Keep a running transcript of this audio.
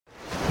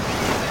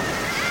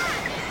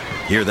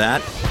Hear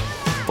that?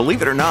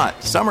 Believe it or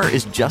not, summer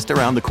is just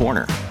around the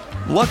corner.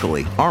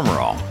 Luckily, Armor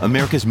All,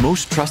 America's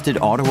most trusted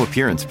auto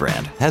appearance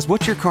brand, has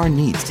what your car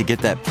needs to get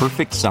that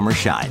perfect summer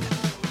shine.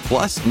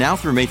 Plus, now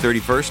through May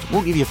 31st,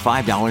 we'll give you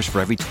 $5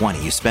 for every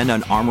 $20 you spend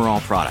on Armor All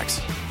products.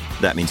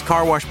 That means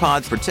car wash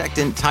pods,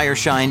 protectant, tire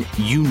shine,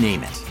 you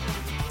name it.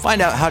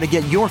 Find out how to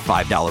get your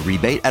 $5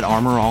 rebate at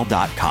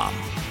armorall.com.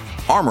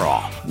 Armor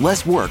All,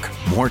 less work,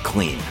 more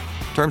clean.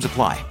 Terms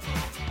apply.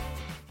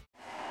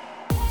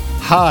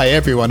 Hi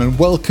everyone and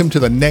welcome to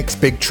The Next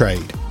Big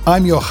Trade.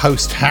 I'm your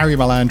host Harry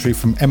Melandri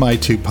from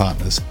MI2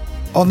 Partners.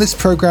 On this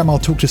program I'll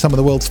talk to some of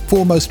the world's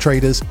foremost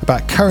traders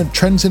about current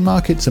trends in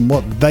markets and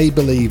what they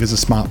believe is a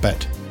smart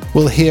bet.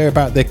 We'll hear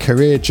about their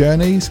career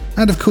journeys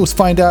and of course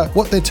find out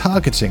what they're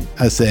targeting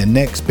as their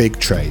next big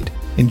trade.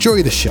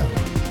 Enjoy the show.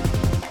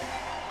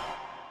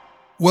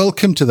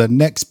 Welcome to The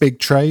Next Big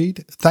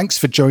Trade. Thanks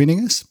for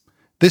joining us.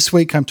 This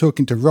week I'm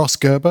talking to Ross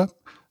Gerber.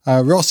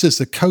 Ross is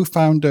the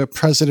co-founder,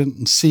 president,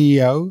 and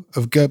CEO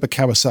of Gerber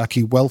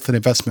Kawasaki Wealth and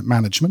Investment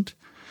Management.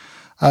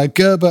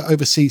 Gerber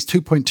oversees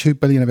 $2.2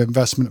 billion of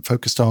investment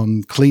focused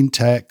on clean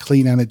tech,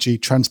 clean energy,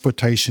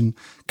 transportation,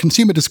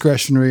 consumer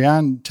discretionary,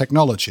 and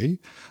technology.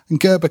 And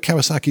Gerber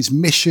Kawasaki's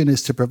mission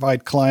is to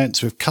provide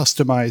clients with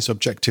customized,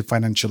 objective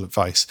financial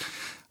advice.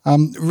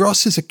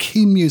 Ross is a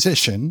keen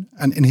musician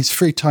and in his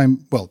free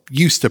time,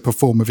 used to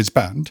perform with his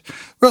band.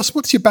 Ross,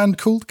 what's your band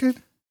called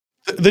again?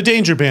 The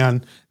Danger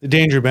Band,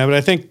 but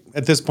I think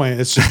at this point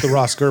it's just the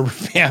Ross Gerber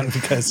Band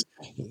because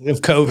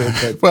of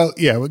COVID. But.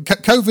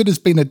 COVID has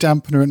been a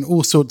dampener in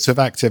all sorts of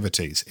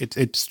activities.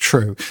 It's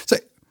true. So,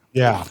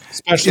 yeah,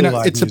 especially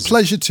it's music. A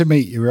pleasure to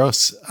meet you,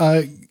 Ross.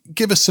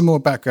 Give us some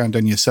more background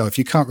on yourself.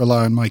 You can't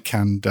rely on my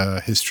canned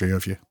history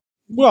of you.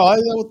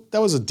 Well,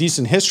 that was a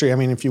decent history. I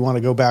mean, if you want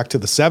to go back to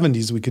the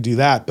 70s, we could do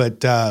that.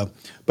 But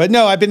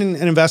no, I've been an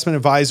investment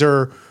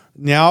advisor.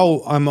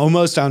 Now I'm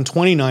almost on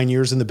 29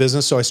 years in the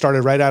business. So I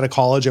started right out of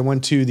college. I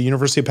went to the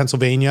University of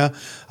Pennsylvania,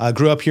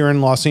 grew up here in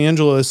Los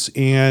Angeles.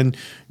 And,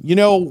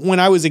 when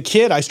I was a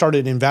kid, I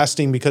started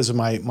investing because of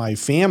my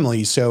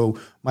family. So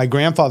my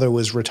grandfather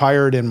was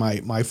retired and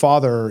my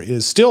father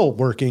is still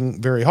working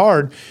very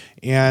hard.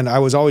 And I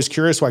was always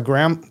curious why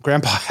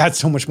grandpa had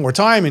so much more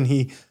time. And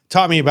he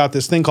taught me about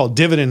this thing called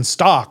dividend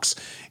stocks.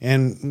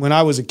 And when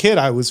I was a kid,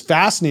 I was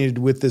fascinated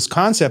with this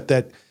concept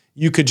that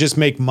you could just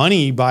make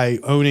money by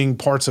owning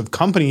parts of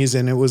companies.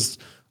 And it was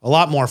a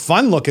lot more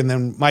fun looking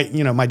than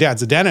my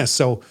dad's a dentist.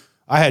 So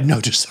I had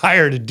no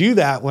desire to do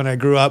that when I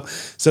grew up.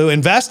 So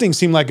investing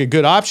seemed like a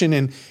good option.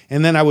 And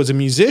then I was a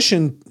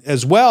musician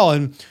as well.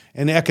 And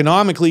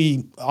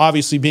economically,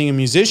 obviously being a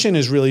musician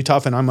is really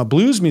tough. And I'm a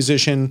blues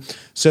musician.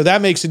 So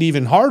that makes it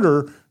even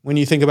harder when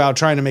you think about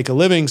trying to make a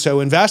living. So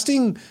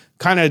investing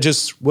kind of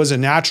just was a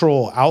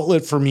natural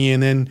outlet for me.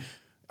 And then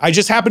I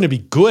just happened to be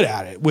good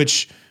at it,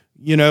 which,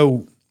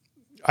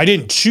 I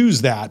didn't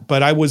choose that,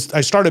 but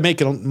I started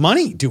making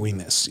money doing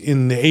this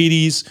in the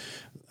 80s.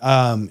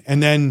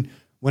 And then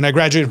when I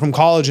graduated from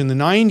college in the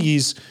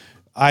 90s,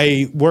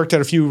 I worked at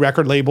a few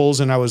record labels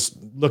and I was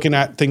looking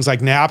at things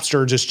like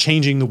Napster just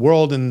changing the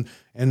world and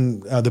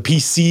the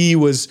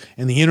PC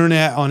and the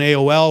internet on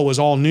AOL was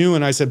all new.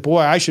 And I said, boy,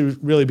 I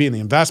should really be in the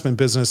investment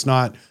business,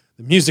 not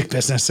the music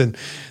business. And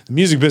the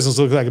music business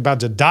looked like about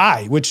to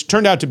die, which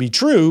turned out to be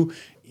true.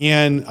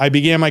 And I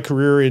began my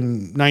career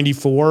in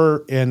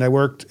 94 and I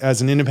worked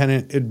as an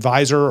independent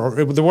advisor,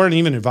 or there weren't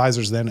even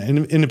advisors then,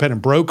 an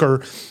independent broker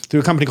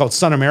through a company called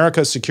Sun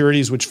America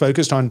Securities, which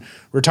focused on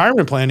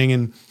retirement planning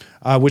and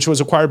which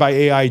was acquired by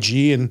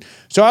AIG. And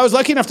so I was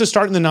lucky enough to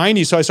start in the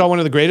 90s. So I saw one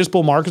of the greatest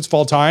bull markets of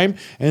all time.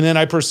 And then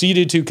I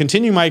proceeded to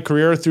continue my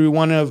career through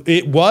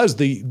it was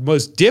the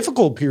most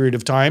difficult period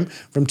of time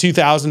from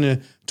 2000 to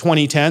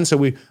 2010.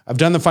 So I've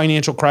done the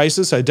financial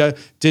crisis. I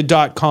did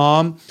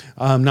 .com,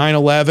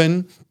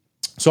 9/11.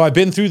 So I've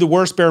been through the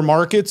worst bear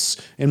markets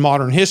in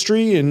modern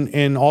history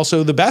and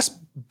also the best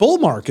bull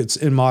markets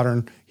in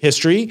modern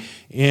history.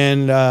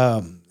 And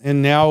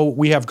now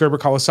we have Gerber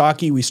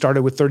Kawasaki. We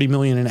started with $30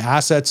 million in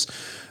assets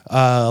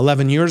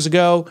 11 years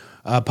ago,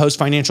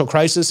 post-financial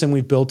crisis, and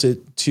we've built it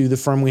to the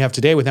firm we have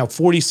today with now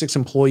 46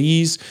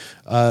 employees,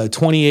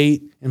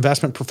 28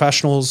 investment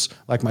professionals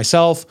like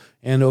myself,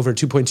 and over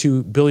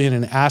 $2.2 billion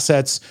in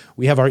assets.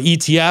 We have our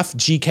ETF,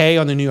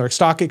 GK, on the New York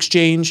Stock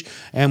Exchange,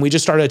 and we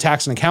just started a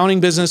tax and accounting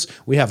business.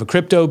 We have a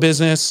crypto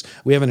business.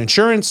 We have an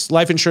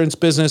life insurance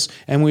business,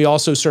 and we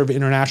also serve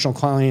international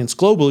clients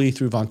globally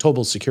through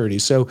Vontobel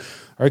Securities. So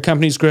our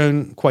company's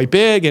grown quite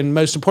big, and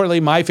most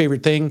importantly, my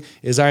favorite thing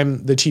is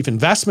I'm the chief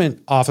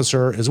investment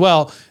officer as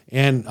well,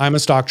 and I'm a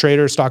stock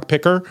trader, stock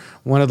picker,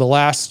 one of the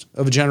last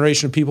of a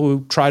generation of people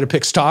who try to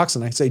pick stocks,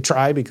 and I say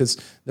try because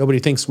nobody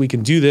thinks we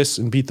can do this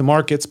and beat the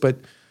markets, but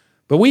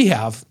we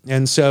have.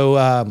 And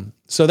so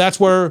that's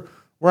where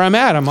I'm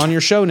at. I'm on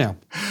your show now.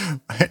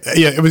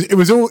 Yeah, it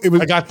was all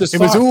I got this.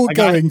 It was all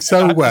going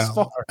so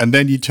well, and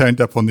then you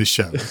turned up on this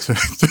show.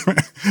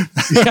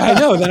 Yeah, I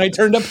know. Then I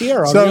turned up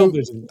here on Real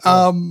Vision.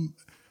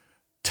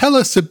 Tell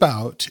us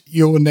about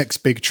your next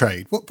big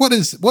trade. What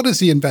is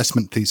the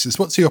investment thesis?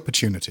 What's the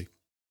opportunity?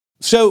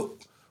 So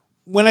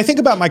when I think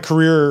about my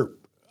career,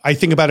 I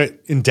think about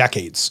it in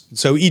decades.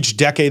 So each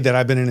decade that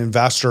I've been an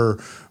investor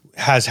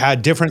has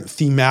had different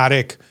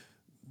thematic,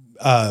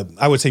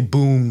 I would say,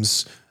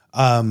 booms.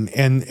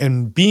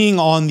 And being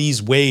on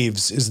these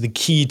waves is the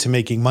key to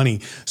making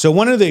money. So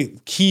one of the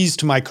keys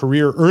to my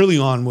career early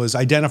on was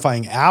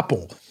identifying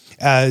Apple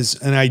as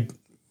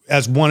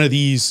one of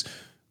these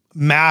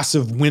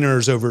massive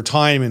winners over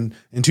time. And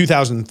in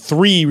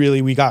 2003,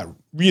 really, we got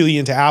really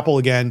into Apple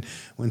again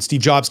when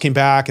Steve Jobs came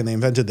back and they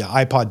invented the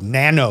iPod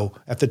Nano.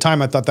 At the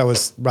time, I thought that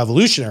was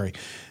revolutionary.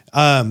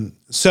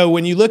 So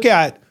when you look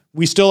at,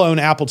 we still own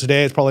Apple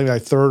today. It's probably my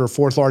third or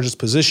fourth largest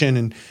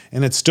position,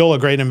 and it's still a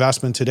great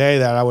investment today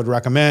that I would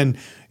recommend.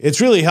 It's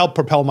really helped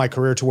propel my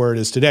career to where it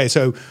is today.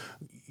 So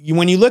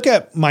when you look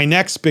at my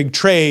next big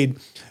trade,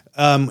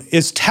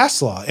 is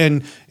Tesla.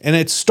 And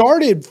it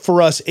started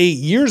for us 8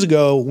 years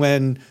ago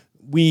when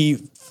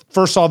we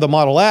first saw the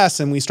Model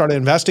S and we started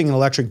investing in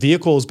electric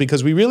vehicles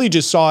because we really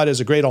just saw it as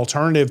a great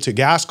alternative to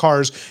gas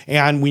cars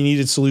and we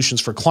needed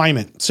solutions for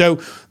climate. So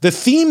the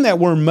theme that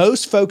we're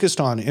most focused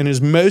on and is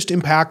most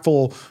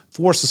impactful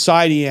for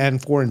society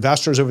and for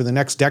investors over the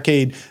next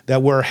decade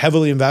that we're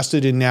heavily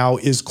invested in now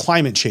is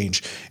climate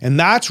change. And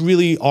that's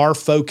really our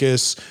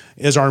focus,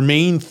 is our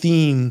main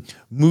theme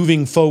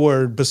moving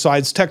forward,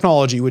 besides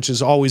technology, which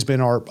has always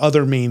been our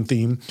other main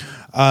theme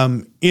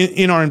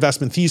in our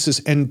investment thesis,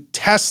 and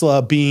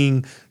Tesla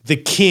being the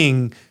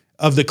king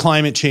of the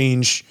climate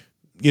change,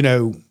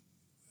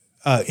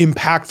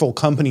 impactful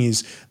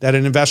companies that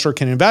an investor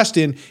can invest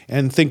in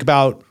and think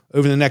about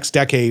over the next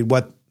decade.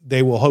 What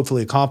they will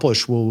hopefully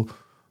accomplish will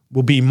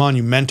be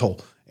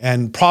monumental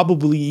and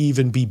probably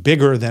even be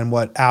bigger than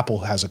what Apple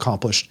has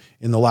accomplished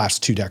in the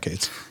last 2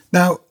 decades.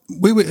 Now,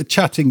 we were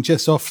chatting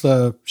just off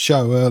the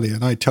show earlier,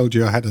 and I told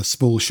you I had a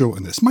small short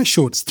in this. My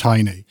short's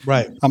tiny.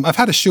 Right. I've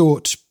had a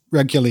short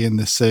regularly in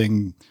this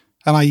thing,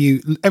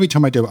 and every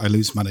time I do it, I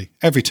lose money.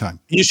 Every time.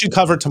 You should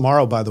cover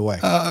tomorrow, by the way.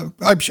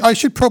 I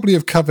should probably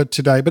have covered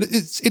today, but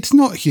it's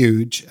not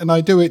huge, and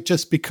I do it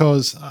just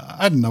because,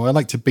 I don't know, I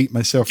like to beat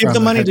myself Give around the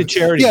the money head. to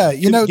charity. Yeah,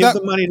 Give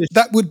the money to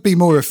that would be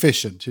more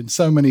efficient in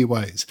so many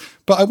ways.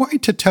 But I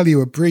wanted to tell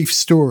you a brief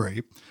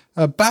story.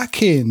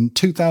 Back in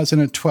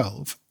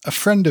 2012, a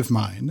friend of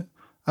mine,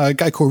 a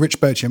guy called Rich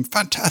Bircham,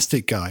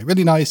 fantastic guy,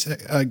 really nice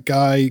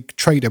guy,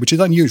 trader, which is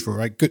unusual,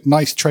 right? Good,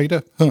 nice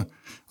trader,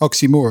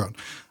 oxymoron.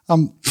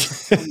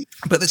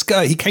 But this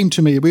guy, he came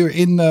to me. We were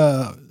in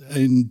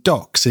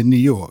Docks in New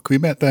York. We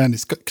met there, and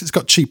it's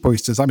got cheap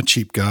oysters. I'm a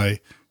cheap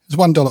guy. It's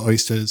 $1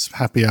 oysters,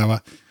 happy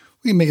hour.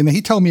 We meet, and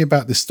he told me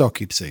about this stock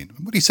he'd seen.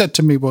 And what he said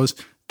to me was,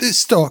 this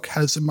stock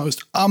has the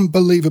most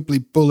unbelievably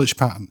bullish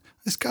pattern.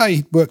 This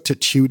guy worked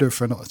at Tudor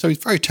so he's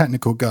a very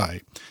technical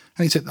guy.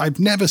 And he said, I've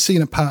never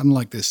seen a pattern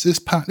like this. This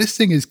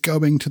thing is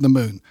going to the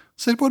moon. I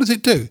said, what does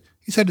it do?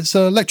 He said, it's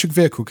an electric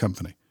vehicle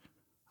company.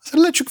 I said,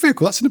 electric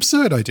vehicle? That's an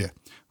absurd idea.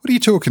 What are you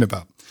talking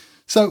about?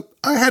 So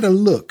I had a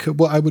look at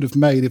what I would have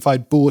made if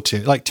I'd bought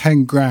it, like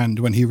 10 grand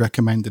when he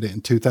recommended it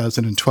in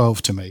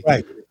 2012 to me.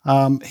 Right.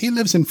 He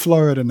lives in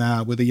Florida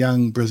now with a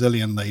young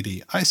Brazilian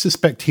lady. I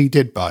suspect he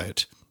did buy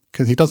it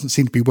because he doesn't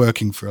seem to be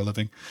working for a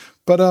living.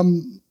 But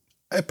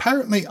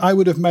apparently I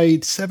would have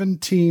made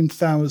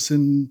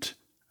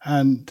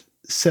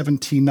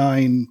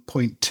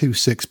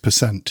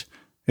 17,079.26%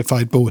 if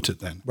I'd bought it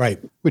then. Right.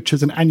 Which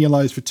is an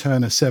annualized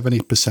return of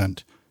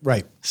 70%.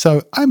 Right.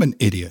 So I'm an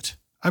idiot.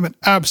 I'm an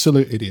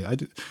absolute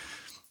idiot.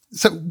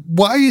 So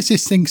why is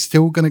this thing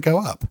still going to go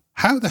up?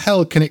 How the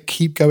hell can it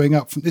keep going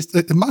up? From this?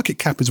 The market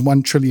cap is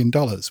 $1 trillion.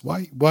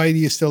 Why do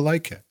you still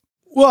like it?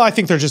 Well, I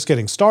think they're just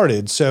getting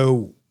started.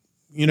 So,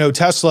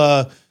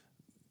 Tesla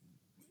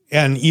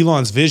and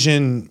Elon's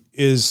vision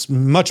is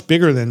much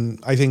bigger than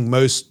I think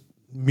most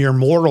mere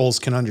mortals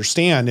can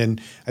understand. And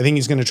I think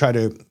he's going to try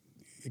to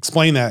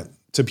explain that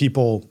to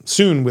people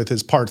soon with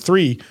his part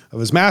 3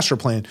 of his master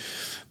plan.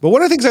 But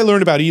one of the things I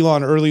learned about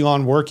Elon early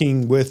on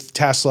working with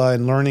Tesla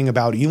and learning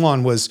about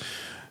Elon was,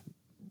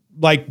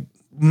 like,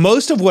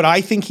 most of what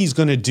I think he's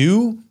going to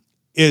do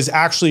is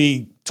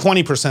actually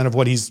 20% of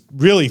what he's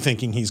really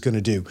thinking he's going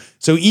to do.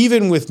 So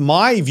even with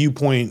my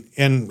viewpoint,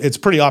 and it's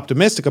pretty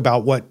optimistic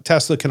about what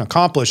Tesla can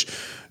accomplish,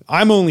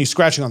 I'm only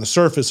scratching on the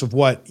surface of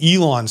what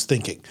Elon's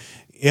thinking.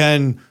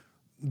 And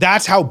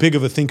that's how big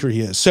of a thinker he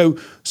is. So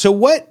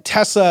what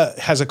Tesla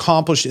has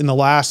accomplished in the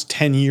last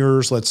 10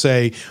 years, let's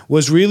say,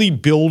 was really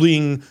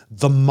building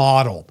the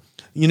model.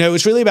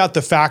 It's really about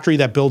the factory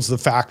that builds the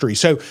factory.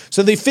 So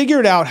they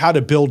figured out how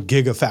to build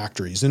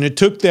gigafactories, and it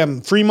took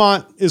them.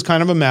 Fremont is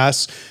kind of a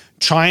mess.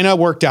 China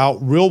worked out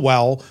real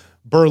well.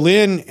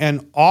 Berlin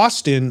and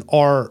Austin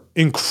are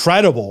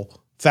incredible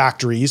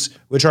factories,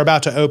 which are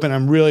about to open.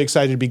 I'm really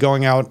excited to be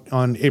going out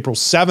on April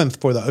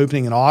 7th for the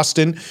opening in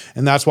Austin.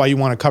 And that's why you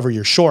want to cover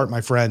your short, my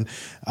friend,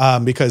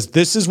 because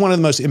this is one of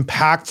the most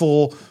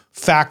impactful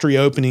factory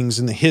openings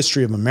in the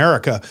history of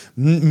America.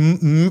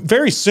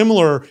 Very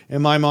similar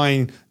in my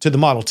mind to the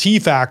Model T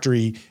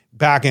factory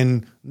back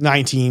in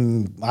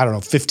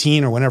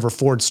 15 or whenever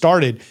Ford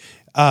started.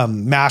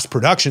 mass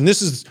production.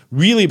 This is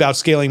really about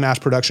scaling mass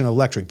production of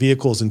electric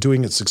vehicles and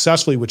doing it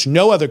successfully, which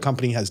no other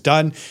company has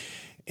done.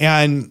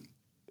 And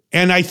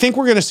I think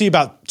we're going to see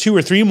about 2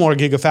 or 3 more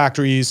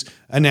gigafactories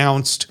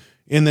announced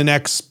in the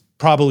next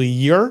probably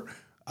year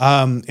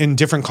in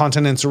different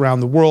continents around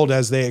the world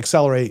as they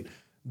accelerate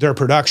their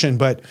production.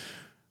 But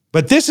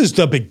this is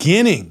the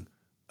beginning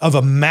of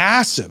a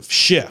massive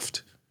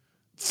shift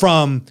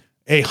from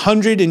a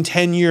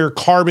 110-year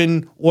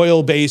carbon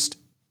oil-based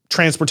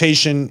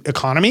transportation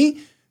economy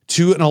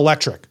to an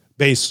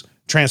electric-based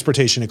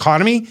transportation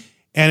economy.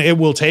 And it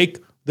will take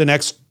the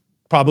next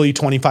probably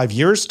 25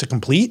 years to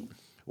complete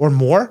or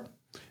more.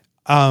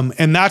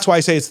 And that's why I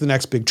say it's the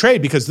next big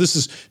trade, because this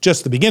is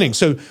just the beginning.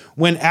 So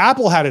when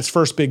Apple had its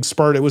first big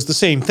spurt, it was the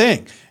same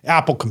thing.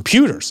 Apple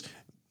computers.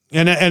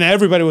 And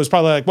everybody was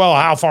probably like, well,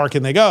 how far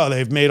can they go?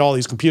 They've made all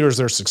these computers,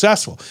 they're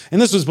successful. And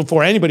this was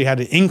before anybody had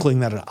an inkling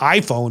that an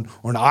iPhone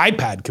or an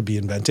iPad could be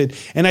invented.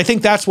 And I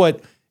think that's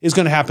what is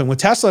going to happen with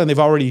Tesla. And they've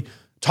already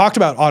talked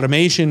about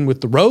automation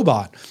with the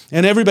robot.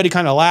 And everybody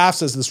kind of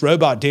laughs as this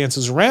robot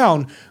dances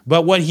around.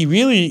 But what he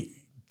really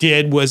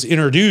did was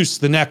introduce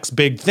the next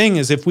big thing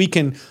is if we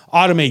can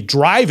automate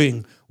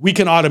driving, we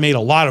can automate a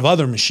lot of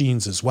other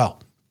machines as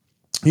well.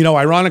 You know,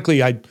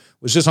 ironically, I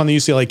was just on the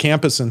UCLA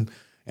campus and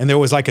there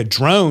was like a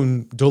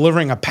drone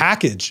delivering a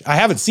package. I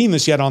haven't seen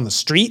this yet on the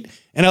street.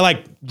 And it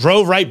like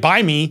drove right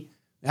by me.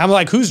 I'm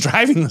like, who's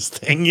driving this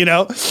thing, you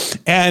know?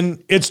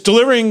 And it's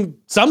delivering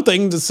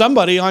something to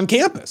somebody on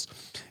campus.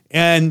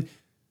 And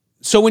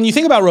so when you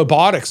think about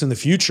robotics in the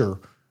future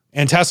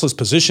and Tesla's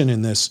position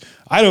in this,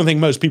 I don't think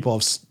most people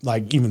have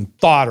like even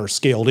thought or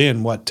scaled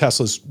in what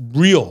Tesla's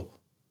real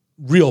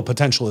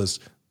potential is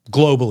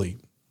globally.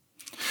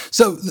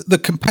 So the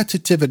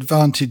competitive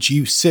advantage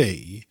you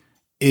see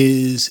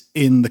is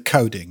in the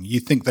coding. You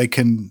think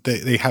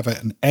they have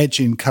an edge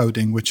in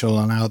coding which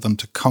will allow them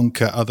to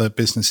conquer other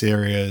business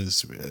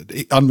areas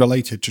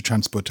unrelated to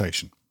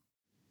transportation?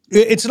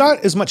 It's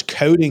not as much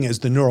coding as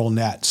the neural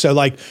net. So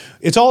like,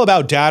 it's all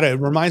about data. It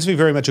reminds me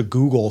very much of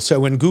Google. So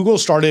when Google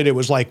started, it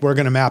was like, we're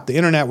going to map the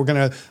internet. We're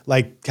going to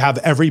like have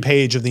every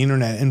page of the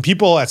internet. And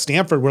people at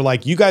Stanford were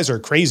like, you guys are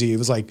crazy. It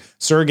was like,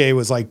 Sergey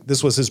was like,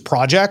 this was his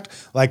project.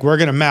 Like, we're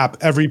going to map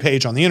every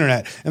page on the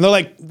internet. And they're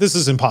like, this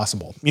is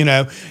impossible, you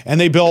know?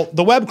 And they built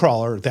the web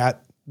crawler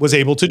that was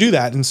able to do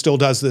that and still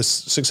does this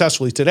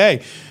successfully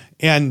today.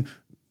 And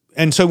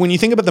so when you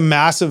think about the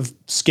massive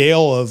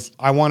scale of,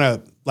 I want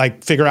to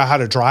like figure out how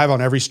to drive on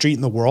every street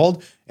in the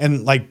world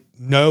and like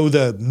know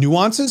the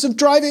nuances of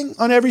driving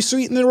on every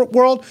street in the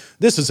world,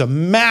 this is a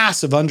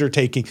massive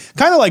undertaking,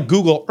 kind of like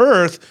Google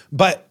Earth,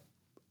 but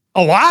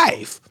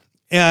alive.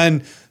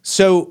 And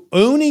so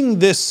owning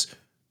this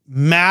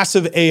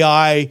massive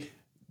AI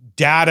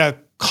data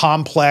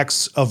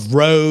complex of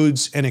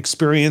roads and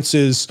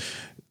experiences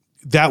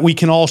that we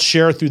can all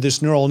share through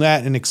this neural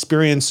net and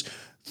experience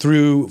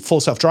through full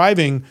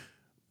self-driving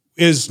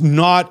is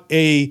not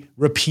a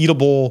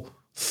repeatable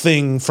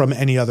thing from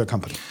any other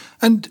company.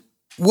 And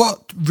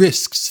what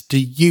risks do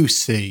you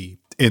see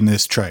in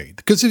this trade?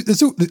 Because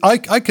I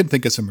can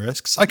think of some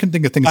risks. I can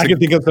think of things. I can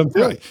think of them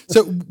too. Right.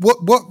 So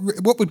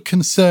what would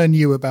concern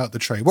you about the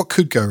trade? What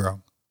could go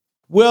wrong?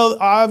 Well,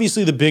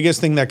 obviously the biggest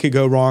thing that could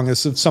go wrong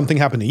is if something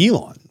happened to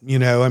Elon. You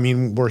know, I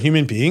mean, we're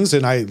human beings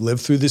and I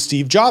lived through the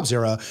Steve Jobs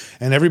era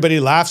and everybody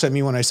laughs at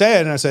me when I say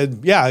it. And I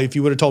said, yeah, if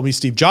you would have told me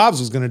Steve Jobs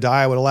was going to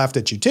die, I would have laughed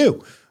at you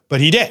too. But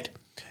he did.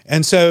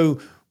 And so,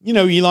 you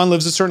know, Elon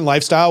lives a certain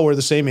lifestyle. We're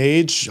the same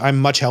age. I'm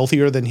much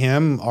healthier than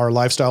him. Our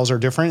lifestyles are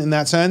different in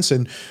that sense.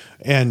 And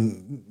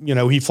you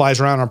know, he flies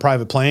around on a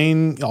private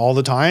plane all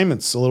the time.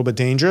 It's a little bit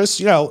dangerous,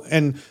 you know,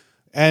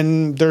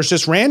 and there's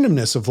just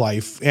randomness of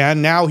life.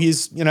 And now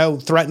he's, you know,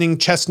 threatening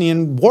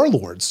Chechenian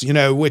warlords, you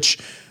know, which,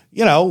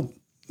 you know,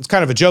 it's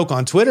kind of a joke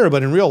on Twitter,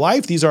 but in real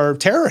life, these are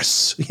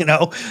terrorists, you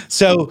know?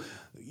 So,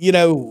 you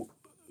know,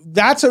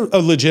 that's a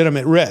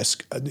legitimate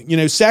risk. You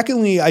know,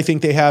 secondly, I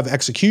think they have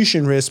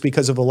execution risk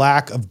because of a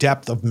lack of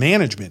depth of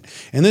management.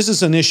 And this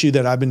is an issue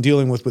that I've been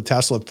dealing with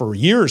Tesla for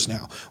years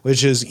now,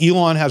 which is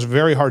Elon has a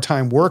very hard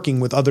time working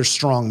with other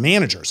strong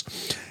managers.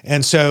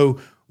 And so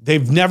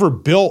they've never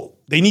built,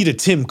 they need a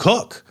Tim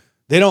Cook.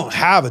 They don't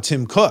have a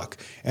Tim Cook.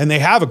 And they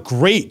have a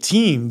great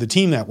team, the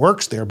team that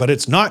works there, but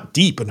it's not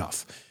deep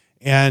enough.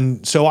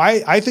 And so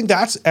I think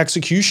that's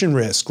execution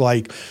risk.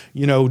 Like,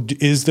 you know,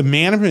 is the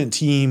management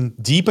team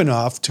deep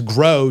enough to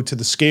grow to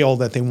the scale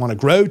that they want to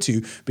grow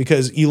to?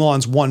 Because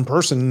Elon's one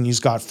person and he's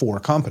got 4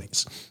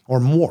 companies or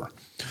more.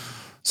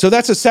 So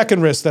that's a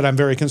second risk that I'm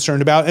very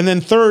concerned about. And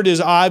then third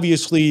is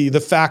obviously the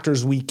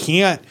factors we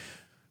can't,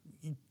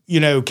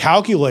 you know,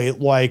 calculate.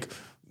 Like,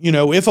 you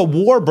know, if a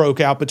war broke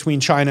out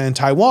between China and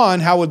Taiwan,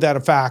 how would that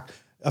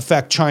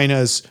affect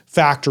China's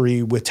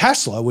factory with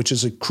Tesla, which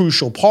is a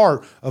crucial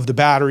part of the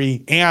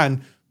battery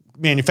and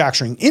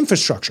manufacturing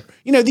infrastructure?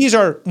 You know, these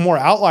are more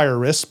outlier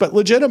risks, but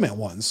legitimate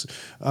ones.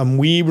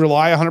 We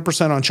rely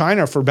 100% on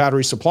China for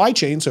battery supply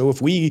chain. So if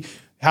we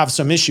have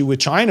some issue with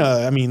China,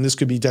 I mean, this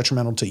could be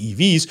detrimental to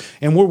EVs,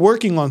 and we're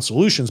working on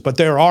solutions, but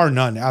there are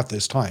none at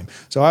this time.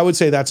 So I would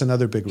say that's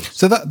another big risk.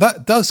 So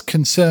that does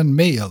concern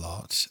me a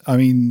lot. I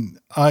mean,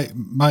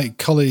 my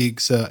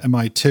colleagues at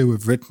MI2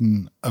 have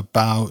written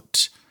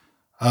about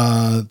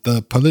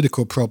the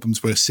political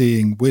problems we're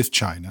seeing with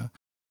China.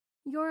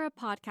 You're a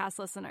podcast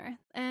listener,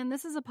 and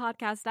this is a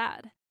podcast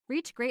ad.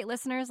 Reach great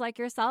listeners like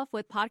yourself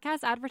with podcast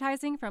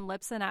advertising from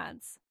Libsyn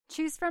Ads.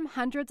 Choose from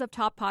hundreds of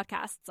top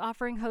podcasts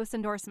offering host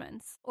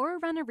endorsements, or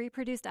run a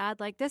reproduced ad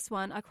like this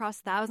one across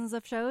thousands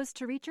of shows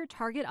to reach your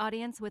target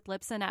audience with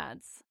Libsyn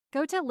Ads.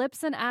 Go to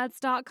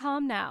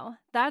libsynads.com now.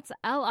 That's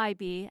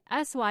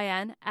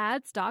LIBSYN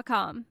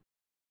ads.com.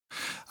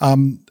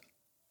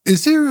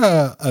 Is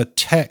there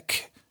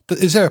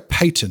is there a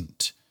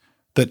patent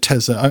that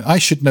Tesla, I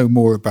should know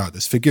more about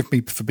this. Forgive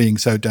me for being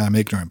so damn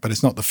ignorant, but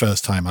it's not the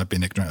first time I've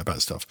been ignorant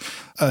about stuff.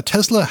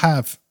 Tesla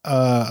have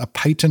a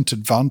patent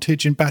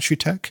advantage in battery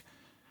tech?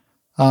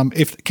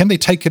 Can they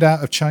take it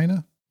out of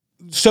China?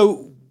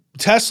 So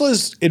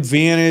Tesla's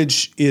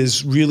advantage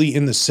is really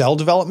in the cell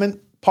development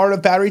part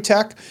of battery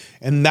tech,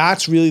 and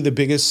that's really the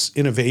biggest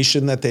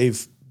innovation that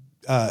they've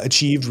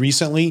achieved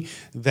recently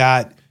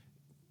that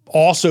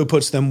also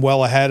puts them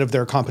well ahead of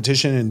their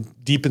competition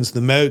and deepens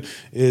the moat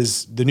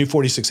is the new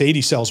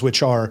 4680 cells,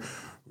 which are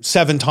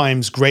 7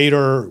 times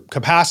greater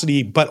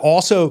capacity, but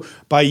also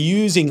by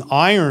using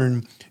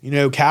iron,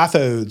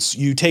 cathodes,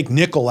 you take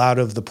nickel out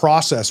of the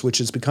process, which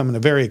is becoming a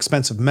very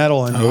expensive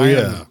metal. And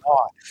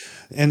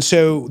And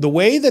so the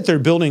way that they're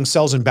building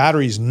cells and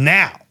batteries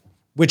now,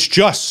 which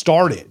just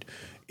started,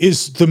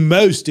 is the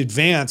most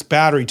advanced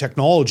battery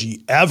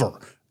technology ever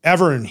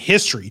in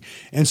history.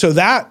 And so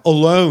that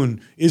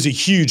alone is a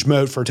huge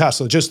moat for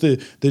Tesla, just the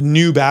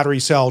new battery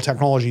cell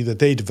technology that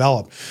they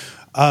developed.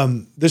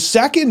 The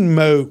second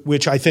moat,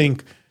 which I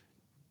think,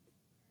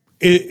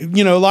 a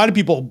lot of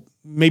people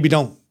maybe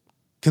don't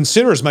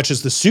consider as much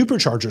as the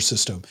supercharger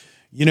system.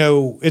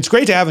 It's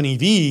great to have an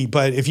EV,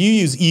 but if you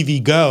use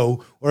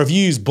EVgo or if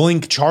you use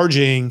Blink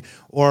Charging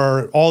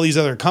or all these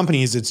other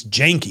companies, it's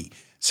janky.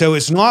 So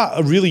it's not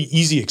a really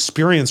easy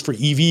experience for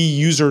EV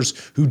users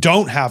who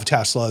don't have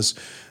Teslas.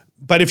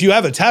 But if you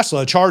have a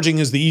Tesla, charging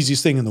is the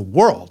easiest thing in the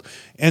world.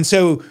 And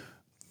so,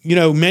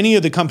 many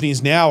of the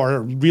companies now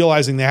are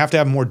realizing they have to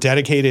have more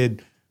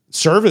dedicated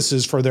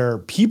services for their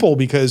people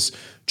because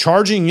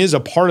charging is a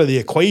part of the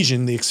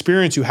equation. The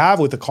experience you have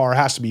with the car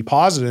has to be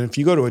positive. And if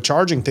you go to a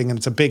charging thing and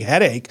it's a big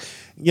headache,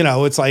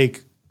 it's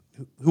like,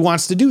 who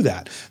wants to do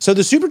that? So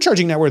the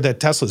supercharging network that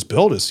Tesla's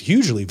built is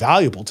hugely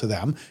valuable to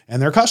them and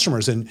their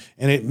customers. And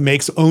it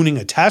makes owning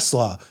a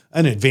Tesla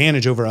an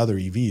advantage over other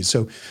EVs.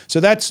 So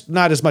that's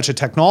not as much a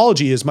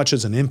technology as much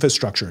as an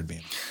infrastructure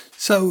advantage.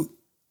 So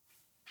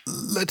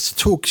let's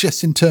talk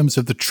just in terms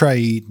of the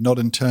trade, not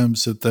in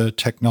terms of the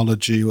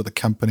technology or the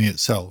company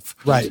itself.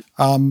 Right.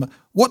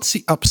 What's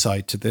the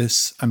upside to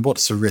this and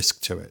what's the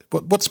risk to it?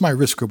 What's my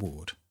risk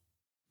reward?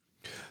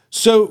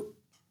 So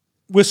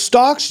with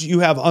stocks, you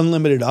have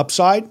unlimited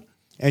upside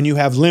and you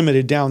have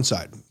limited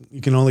downside.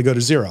 You can only go to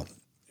zero.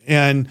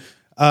 And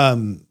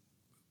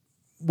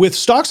with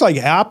stocks like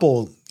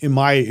Apple, in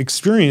my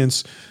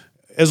experience,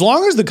 as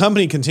long as the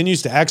company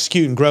continues to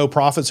execute and grow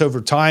profits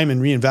over time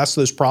and reinvest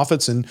those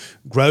profits in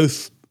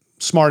growth,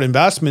 smart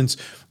investments,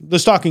 the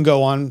stock can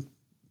go on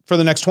for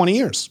the next 20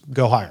 years,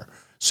 go higher.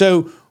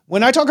 So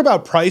when I talk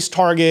about price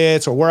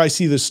targets or where I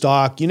see the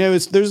stock,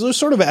 there's this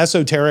sort of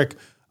esoteric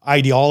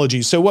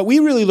ideology. So what we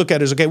really look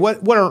at is, okay,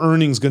 what are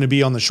earnings going to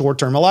be on the short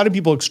term? A lot of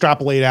people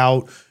extrapolate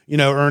out,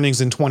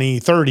 earnings in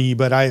 2030,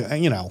 but I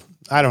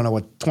don't know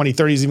what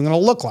 2030 is even going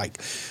to look like.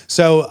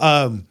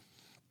 So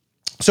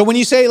when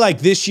you say like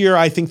this year,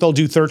 I think they'll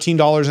do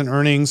 $13 in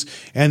earnings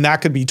and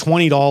that could be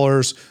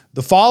 $20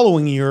 the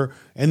following year.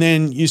 And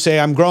then you say,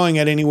 I'm growing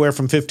at anywhere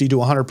from 50 to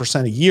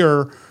 100% a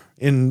year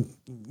in,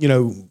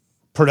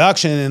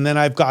 production. And then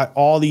I've got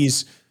all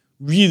these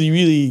really,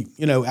 really,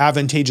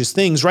 advantageous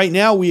things. Right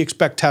now, we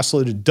expect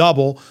Tesla to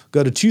double,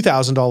 go to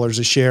 $2,000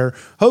 a share,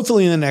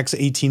 hopefully in the next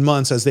 18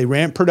 months as they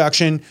ramp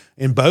production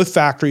in both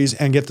factories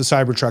and get the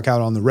Cybertruck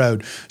out on the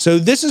road. So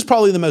this is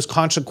probably the most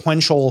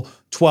consequential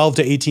 12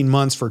 to 18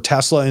 months for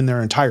Tesla in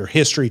their entire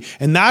history.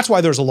 And that's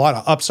why there's a lot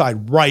of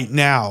upside right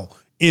now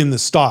in the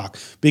stock,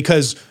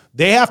 because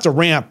they have to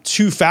ramp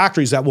 2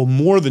 factories that will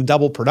more than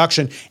double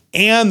production,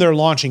 and they're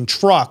launching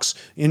trucks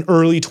in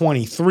early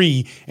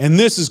 23. And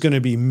this is going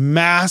to be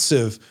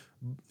massive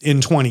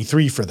in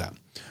 23 for them.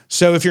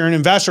 So if you're an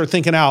investor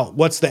thinking out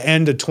what's the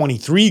end of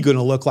 23 going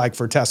to look like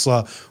for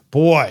Tesla,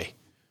 boy,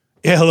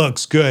 it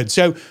looks good.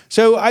 So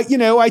I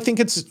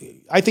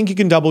think you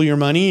can double your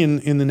money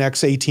in the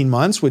next 18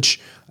 months, which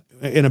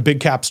in a big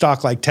cap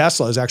stock like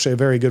Tesla is actually a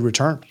very good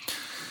return.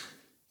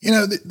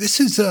 This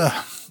is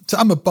so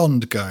I'm a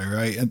bond guy,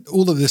 right? And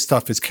all of this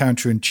stuff is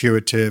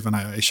counterintuitive, and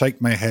I shake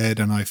my head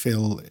and I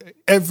feel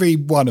every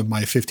one of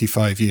my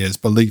 55 years,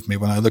 believe me,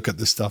 when I look at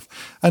this stuff.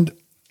 And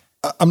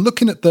I'm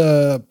looking at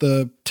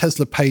the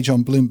Tesla page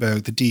on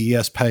Bloomberg, the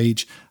DES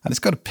page, and it's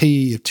got a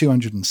P of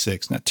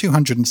 206. Now,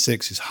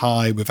 206 is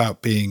high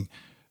without being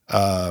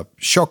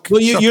Shock.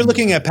 Well, you're shocking.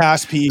 looking at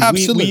past PE.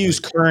 Absolutely. We use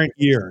current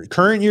year.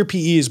 Current year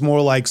PE is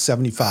more like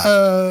 75.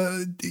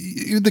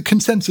 The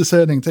consensus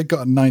earnings, they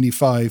got a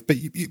 95, but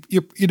you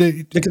know,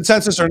 The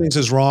consensus earnings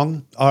is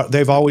wrong.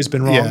 They've always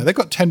been wrong. yeah, they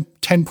got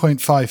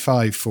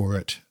 10.55 for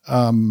it.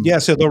 Yeah,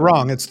 so they're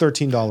wrong. It's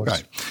 $13.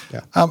 Right.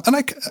 Yeah.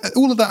 And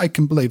all of that I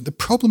can believe. The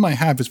problem I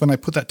have is when I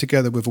put that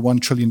together with a $1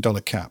 trillion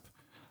cap.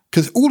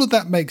 Because all of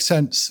that makes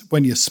sense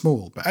when you're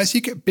small. But as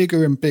you get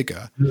bigger and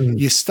bigger,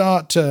 you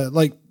start to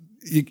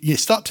you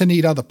start to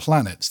need other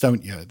planets,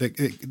 don't you?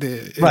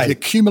 The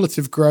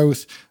cumulative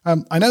growth.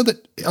 I know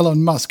that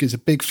Elon Musk is a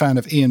big fan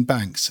of Ian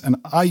Banks, and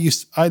I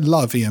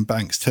love Ian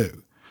Banks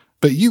too.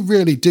 But you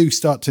really do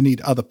start to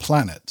need other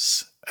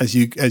planets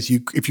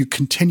if you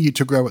continue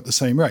to grow at the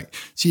same rate.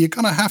 So you're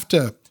going to have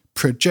to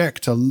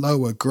project a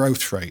lower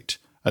growth rate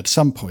at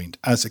some point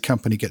as a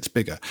company gets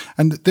bigger.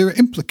 And there are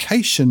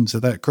implications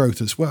of that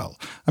growth as well.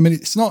 I mean,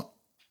 it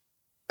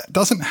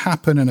doesn't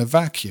happen in a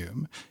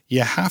vacuum.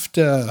 You have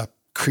to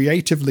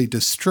creatively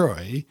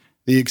destroy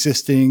the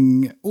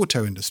existing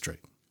auto industry.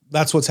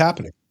 That's what's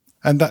happening.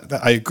 And that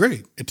I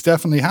agree. It's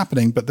definitely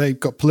happening, but they've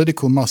got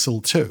political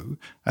muscle too,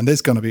 and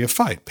there's going to be a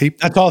fight.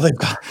 That's all they've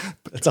got.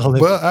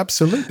 Well,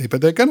 absolutely, but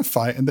they're going to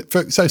fight.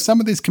 And so some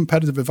of these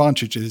competitive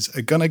advantages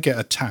are going to get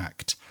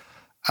attacked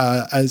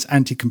as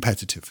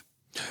anti-competitive.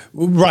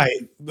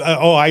 Right.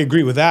 I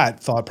agree with that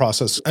thought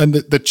process. And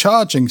the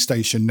charging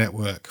station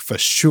network, for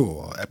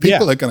sure.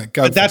 People are going to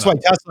go. But that's why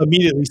Tesla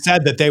immediately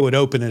said that they would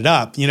open it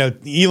up. You know,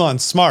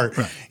 Elon's smart.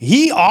 Right.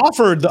 He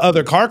offered the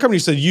other car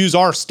companies to use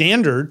our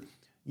standard,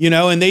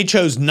 and they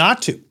chose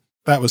not to.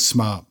 That was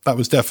smart. That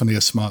was definitely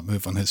a smart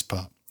move on his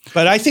part.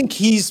 But I think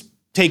he's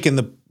taken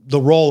the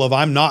role of,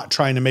 I'm not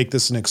trying to make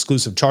this an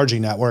exclusive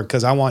charging network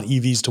because I want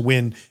EVs to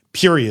win,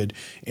 period.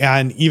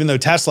 And even though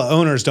Tesla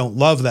owners don't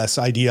love this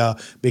idea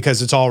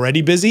because it's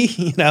already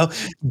busy,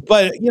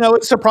 but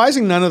it's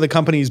surprising none of the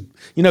companies,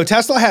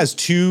 Tesla has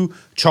 2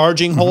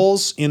 charging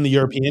holes in the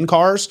European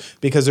cars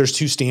because there's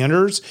 2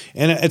 standards.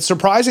 And it's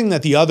surprising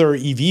that the other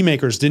EV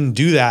makers didn't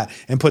do that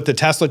and put the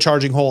Tesla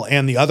charging hole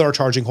and the other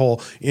charging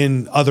hole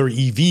in other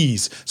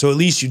EVs. So at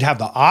least you'd have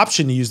the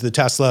option to use the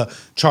Tesla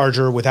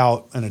charger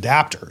without an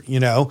adapter,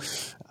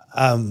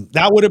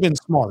 that would have been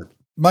smart.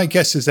 My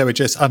guess is they were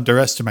just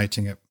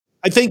underestimating it.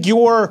 I think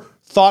your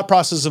thought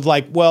process of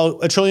like, well,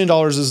 $1 trillion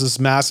is this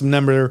massive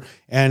number,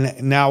 and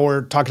now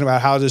we're talking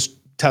about how does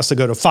Tesla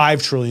go to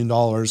 $5 trillion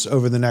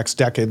over the next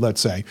decade,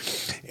 let's say.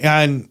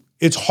 And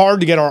it's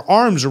hard to get our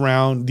arms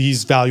around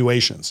these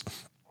valuations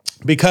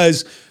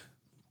because,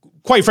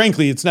 quite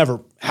frankly, it's never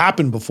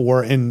happened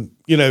before. And,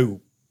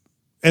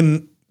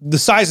 and the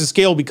size and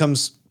scale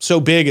becomes so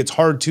big, it's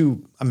hard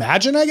to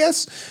imagine, I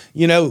guess,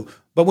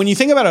 But when you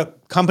think about a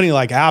company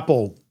like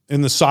Apple,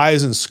 in the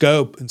size and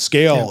scope and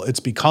scale, it's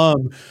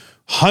become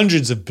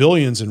hundreds of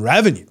billions in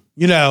revenue,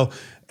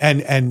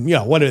 and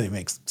what do they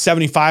make?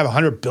 75,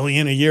 100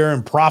 billion a year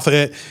in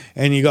profit.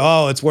 And you go,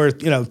 oh, it's worth,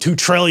 2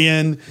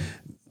 trillion.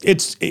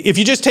 If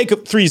you just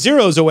take 3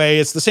 zeros away,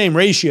 it's the same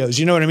ratios.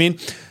 You know what I mean?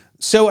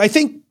 So I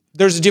think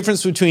there's a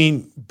difference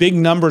between big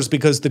numbers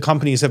because the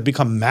companies have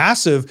become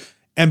massive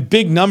and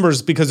big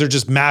numbers because they're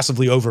just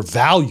massively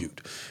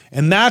overvalued.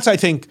 And that's, I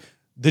think,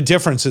 the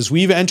difference is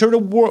we've entered a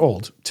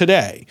world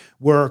today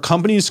where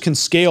companies can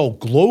scale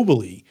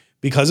globally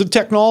because of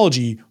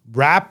technology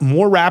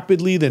more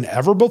rapidly than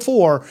ever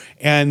before,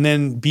 and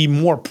then be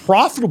more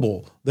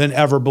profitable than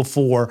ever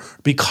before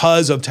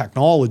because of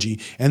technology.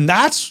 And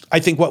that's, I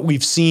think, what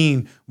we've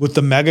seen with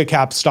the mega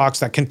cap stocks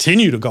that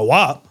continue to go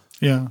up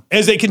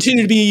as they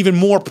continue to be even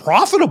more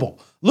profitable.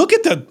 Look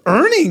at the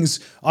earnings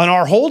on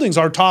our holdings,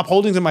 our top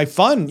holdings in my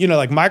fund,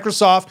 like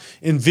Microsoft,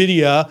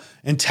 NVIDIA,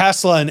 and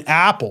Tesla and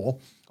Apple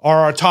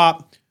are our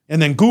top,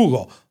 and then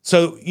Google.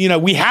 So,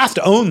 we have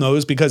to own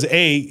those because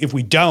if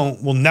we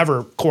don't, we'll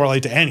never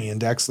correlate to any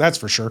index, that's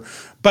for sure.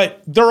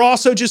 But they're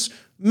also just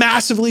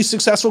massively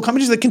successful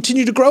companies that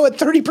continue to grow at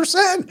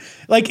 30%.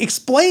 Like,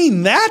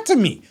 explain that to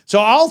me.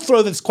 So I'll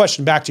throw this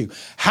question back to you.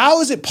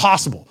 How is it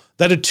possible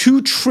that a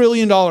 $2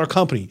 trillion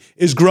company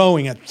is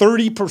growing at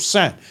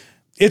 30%?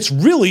 It's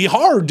really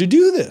hard to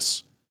do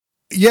this.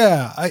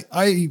 Yeah,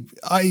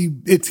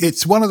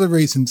 it's one of the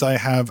reasons I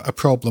have a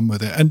problem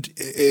with it. And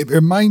it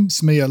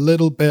reminds me a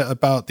little bit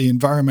about the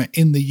environment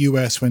in the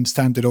US when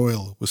Standard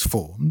Oil was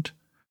formed.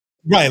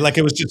 Right, like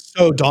it was just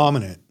so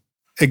dominant.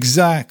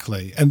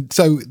 Exactly. And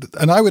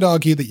I would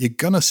argue that you're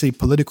going to see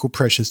political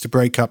pressures to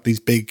break up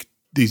these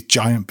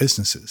giant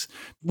businesses.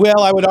 Well,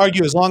 I would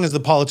argue as long as the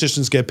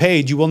politicians get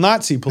paid, you will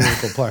not see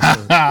political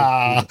pressure.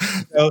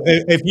 So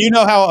if you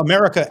know how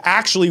America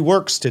actually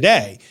works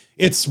today,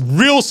 it's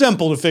real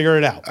simple to figure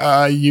it out.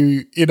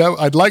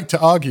 I'd like to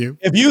argue.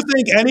 If you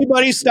think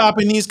anybody's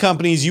stopping these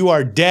companies, you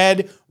are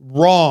dead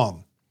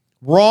wrong.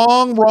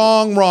 Wrong.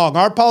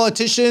 Our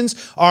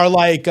politicians are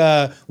like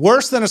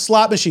worse than a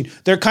slot machine.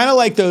 They're kind of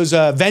like those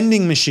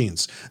vending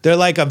machines. They're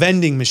like a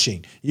vending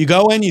machine. You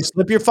go in, you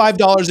slip your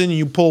 $5 in, and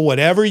you pull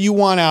whatever you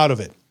want out of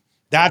it.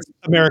 That's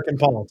American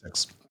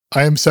politics.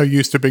 I am so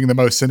used to being the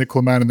most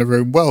cynical man in the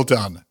room. Well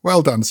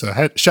done,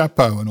 sir.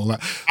 Chapeau and all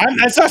that.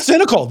 That's not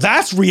cynical.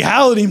 That's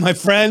reality, my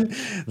friend.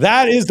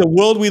 That is the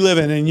world we live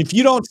in. And if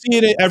you don't see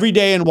it every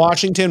day in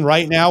Washington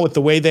right now with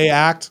the way they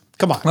act,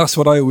 come on. That's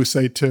what I always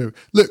say too.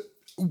 Look,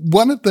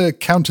 one of the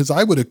counters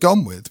I would have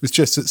gone with was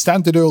just that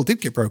Standard Oil did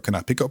get broken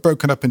up. It got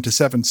broken up into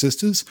 7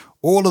 sisters.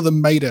 All of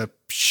them made a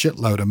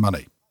shitload of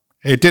money.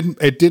 It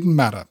didn't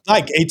matter.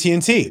 Like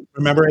AT&T.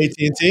 Remember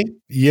AT&T?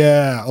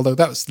 Yeah, although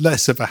that was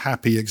less of a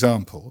happy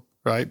example,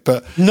 right?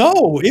 But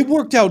no, it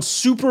worked out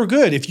super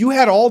good. If you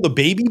had all the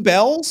baby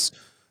bells,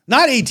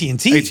 not AT&T,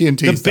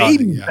 the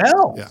baby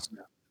bells. Yeah.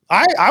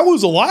 I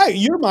was alive.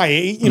 You're my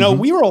age. You know,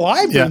 we were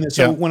alive doing this.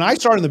 So when I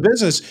started in the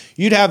business,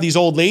 you'd have these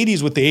old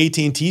ladies with the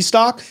AT&T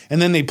stock,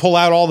 and then they pull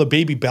out all the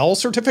baby bell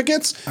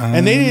certificates,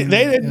 and they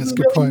didn't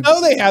really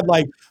know they had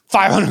like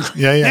 500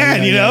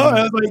 grand, you know? And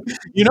I was like,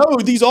 you know,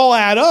 these all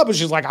add up. And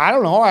she's like, I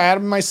don't know. I had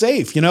them in my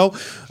safe, you know?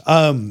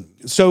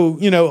 So,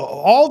 you know,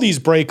 all these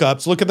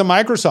breakups, look at the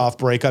Microsoft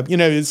breakup, you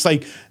know, it's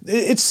like,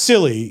 it's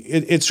silly.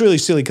 It's really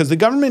silly because the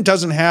government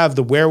doesn't have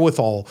the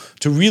wherewithal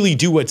to really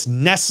do what's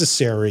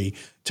necessary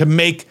to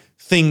make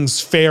things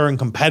fair and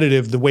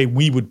competitive the way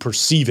we would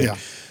perceive it. Yeah.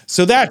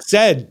 So that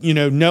said, you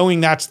know, knowing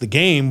that's the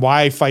game,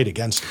 why fight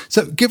against it?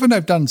 So given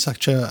I've done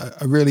such a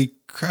really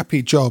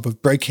crappy job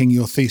of breaking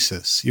your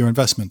thesis, your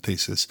investment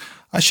thesis,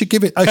 I should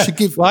give you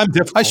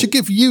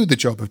the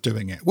job of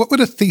doing it. What would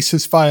a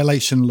thesis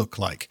violation look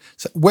like?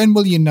 So when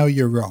will you know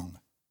you're wrong?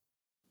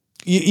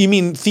 You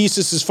mean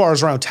thesis as far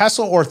as around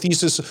Tesla or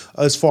thesis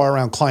as far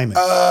around climate?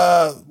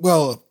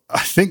 Well, I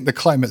think the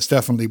climate's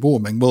definitely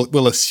warming.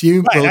 We'll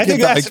assume. Right, I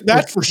think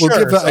that's for sure.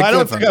 I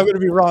don't think I'm going to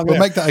be wrong. We'll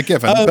make that a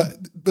given. But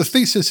the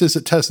thesis is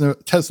that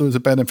Tesla as a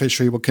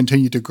beneficiary will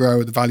continue to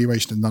grow. The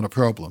valuation is not a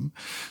problem.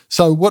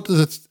 So what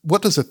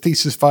does a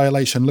thesis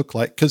violation look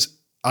like? Because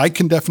I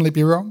can definitely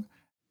be wrong.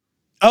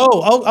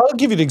 Oh, I'll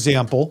give you an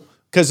example.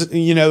 Because,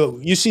 you know,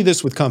 you see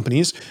this with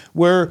companies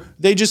where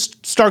they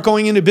just start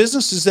going into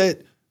businesses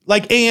that,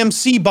 like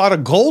AMC bought a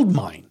gold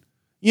mine,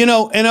 you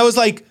know, and I was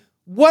like,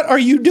 what are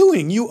you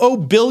doing? You owe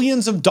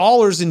billions of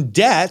dollars in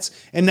debts,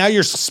 and now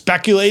you're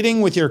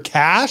speculating with your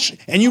cash,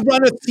 and you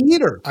run a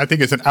theater. I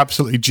think it's an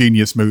absolutely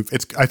genius move.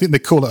 I think they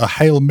call it a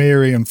Hail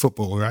Mary in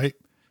football, right?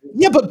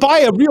 Yeah, but buy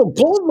a real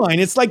gold mine.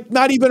 It's like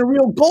not even a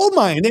real gold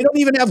mine. They don't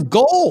even have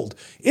gold.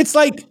 It's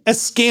like a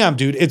scam,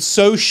 dude. It's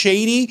so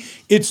shady.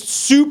 It's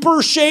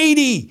super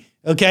shady.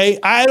 Okay?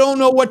 I don't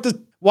know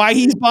why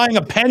he's buying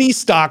a penny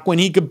stock when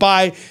he could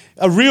buy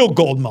a real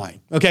gold mine.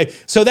 Okay?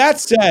 So that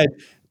said,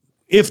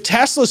 if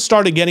Tesla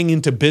started getting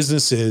into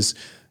businesses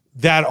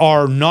that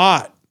are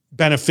not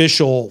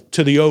beneficial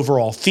to the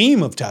overall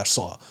theme of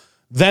Tesla,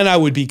 then I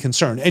would be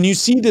concerned. And you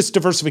see this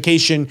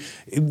diversification,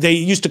 they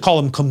used to call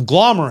them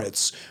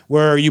conglomerates,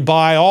 where you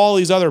buy all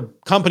these other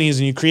companies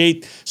and you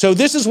create. So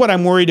this is what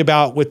I'm worried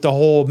about with the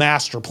whole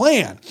master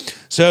plan.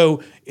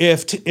 So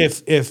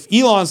if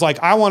Elon's like,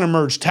 I want to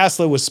merge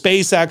Tesla with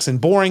SpaceX and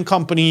Boring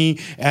Company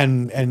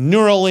and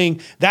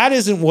Neuralink, that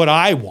isn't what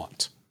I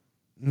want.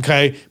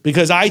 Okay,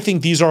 because I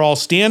think these are all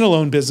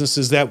standalone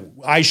businesses that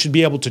I should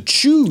be able to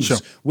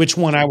choose which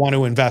one I want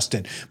to invest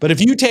in. But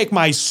if you take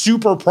my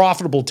super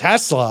profitable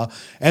Tesla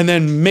and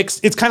then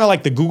it's kind of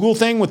like the Google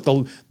thing with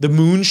the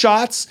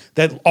moonshots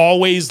that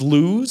always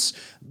lose.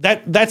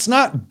 That's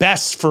not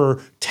best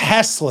for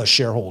Tesla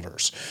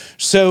shareholders.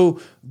 So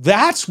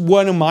that's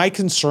one of my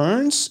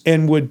concerns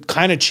and would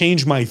kind of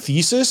change my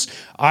thesis.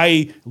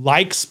 I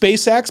like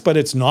SpaceX, but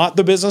it's not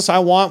the business I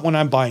want when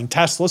I'm buying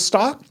Tesla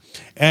stock.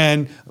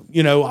 And,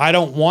 you know, I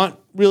don't want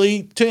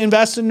really to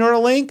invest in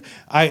Neuralink.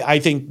 I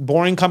think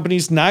Boring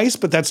Company's nice,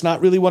 but that's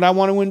not really what I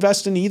want to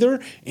invest in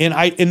either.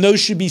 And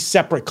those should be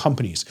separate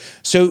companies.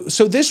 So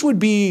this would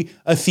be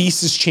a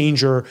thesis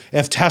changer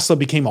if Tesla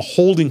became a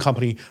holding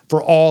company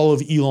for all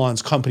of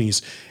Elon's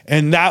companies.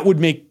 And that would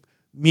make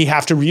me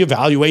have to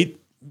reevaluate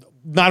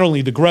not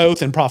only the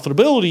growth and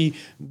profitability,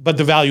 but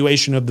the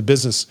valuation of the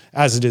business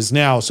as it is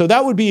now. So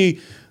that would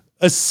be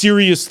a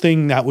serious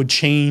thing that would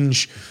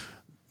change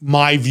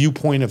my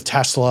viewpoint of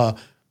Tesla,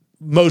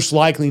 most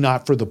likely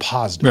not for the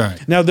positive.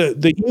 Right. Now,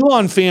 the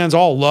Elon fans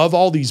all love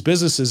all these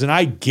businesses, and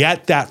I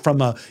get that from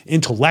an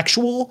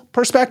intellectual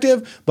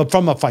perspective, but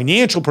from a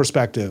financial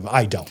perspective,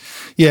 I don't.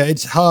 Yeah,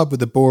 it's hard with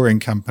the Boring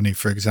Company,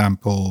 for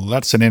example.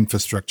 That's an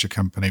infrastructure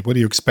company. What do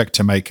you expect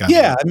to make out of it?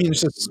 Yeah, I mean,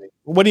 it's just,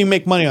 what do you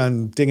make money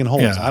on digging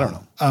holes? Yeah. I don't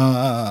know.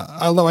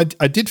 Although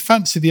I did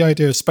fancy the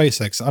idea of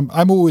SpaceX.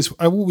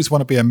 I always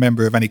want to be a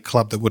member of any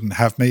club that wouldn't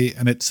have me,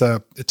 and it's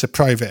a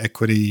private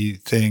equity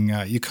thing.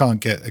 You can't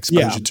get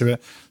exposure to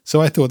it. So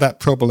I thought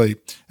that probably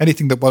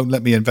anything that won't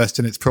let me invest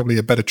in it's probably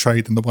a better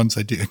trade than the ones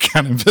I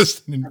can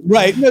invest in.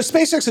 Right. No,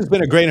 SpaceX has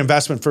been a great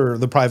investment for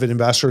the private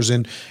investors,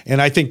 and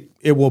I think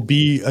it will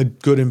be a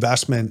good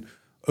investment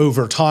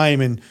over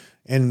time.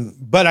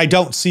 But I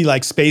don't see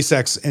like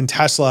SpaceX and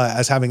Tesla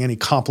as having any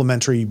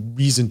complementary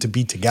reason to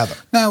be together.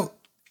 Now,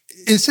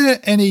 Is there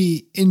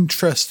any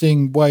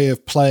interesting way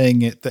of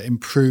playing it that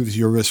improves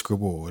your risk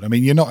reward? I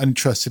mean, you're not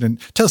interested in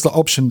Tesla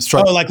options.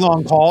 Like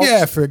long calls?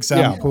 Yeah, for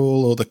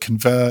example, or the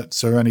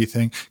converts or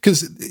anything.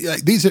 Because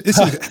this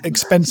is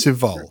expensive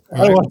vol.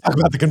 Right? I don't want to talk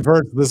about the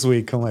converts this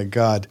week. Oh my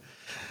God.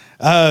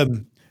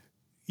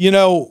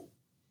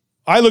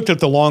 I looked at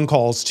the long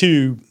calls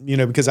too,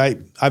 because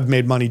I've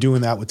made money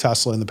doing that with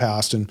Tesla in the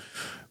past. And,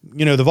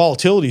 the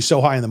volatility is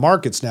so high in the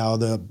markets now,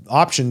 the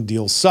option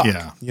deals suck.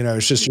 Yeah.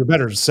 It's just you're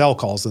better to sell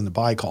calls than to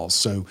buy calls.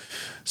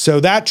 So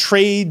that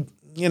trade,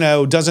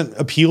 doesn't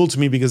appeal to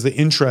me because the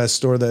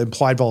interest or the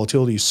implied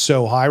volatility is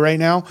so high right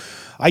now.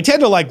 I tend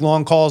to like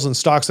long calls in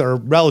stocks that are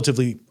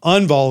relatively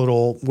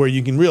unvolatile where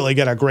you can really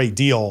get a great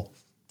deal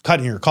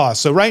cutting your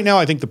costs. So right now,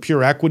 I think the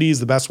pure equity is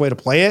the best way to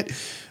play it.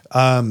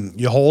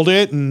 You hold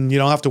it and you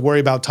don't have to worry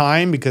about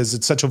time because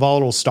it's such a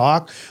volatile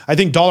stock. I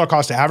think dollar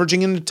cost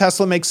averaging into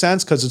Tesla makes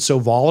sense because it's so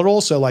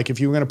volatile. So like if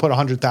you were going to put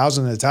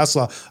 100,000 in a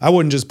Tesla, I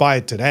wouldn't just buy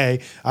it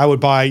today. I would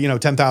buy,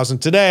 10,000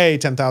 today,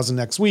 10,000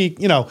 next week.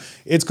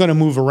 It's going to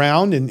move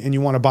around and you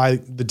want to buy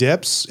the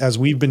dips as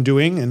we've been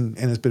doing. And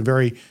it's been a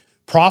very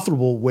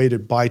profitable way to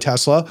buy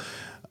Tesla.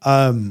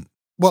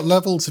 What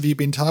levels have you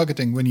been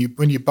targeting when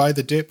you buy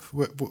the dip?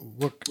 What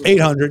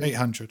 800.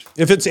 800.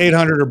 If it's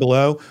 800 or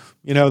below,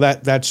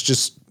 that's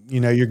just,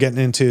 you're getting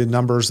into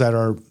numbers that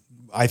are,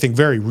 I think,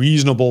 very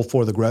reasonable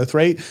for the growth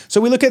rate.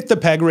 So we look at the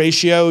PEG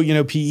ratio,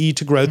 PE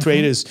to growth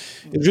rate is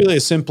really a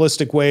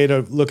simplistic way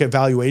to look at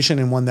valuation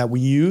and one that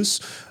we use.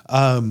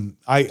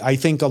 I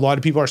think a lot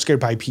of people are scared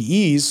by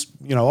PEs,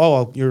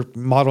 you're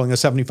modeling a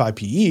 75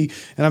 PE.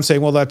 And I'm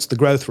saying, well, that's the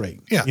growth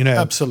rate. Yeah,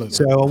 absolutely.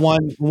 So a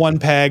one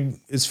PEG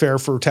is fair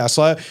for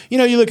Tesla.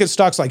 You look at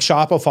stocks like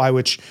Shopify,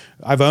 which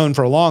I've owned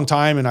for a long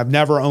time and I've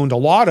never owned a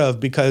lot of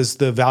because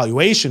the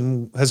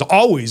valuation has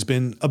always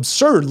been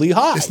absurdly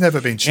high. It's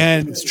never been cheap.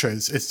 And it's true.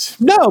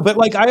 No, but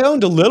I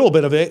owned a little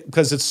bit of it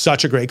because it's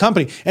such a great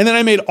company. And then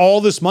I made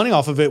all this money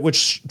off of it,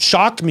 which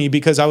shocked me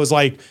because I was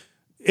like,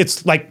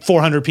 it's like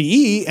 400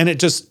 PE and it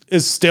just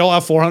is still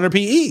at 400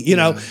 PE,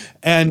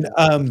 and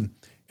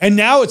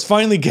now it's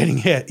finally getting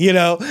hit,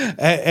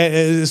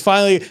 it's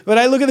finally, but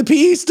I look at the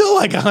PE still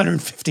like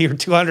 150 or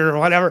 200 or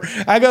whatever.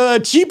 I go, a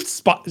cheap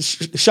spot,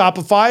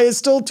 Shopify is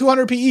still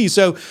 200 PE.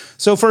 So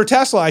for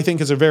Tesla, I think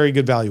is a very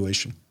good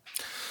valuation.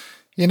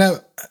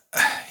 I'd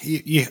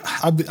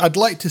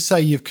like to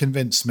say you've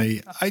convinced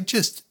me.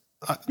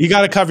 You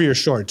got to cover your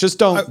short. Just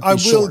don't. I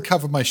will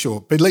cover my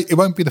short, but it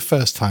won't be the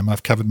first time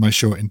I've covered my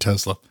short in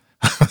Tesla.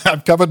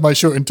 I've covered my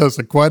short in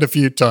Tesla quite a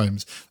few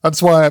times.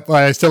 That's why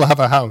I still have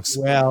a house.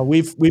 Well,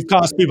 we've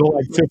cost people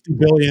like 50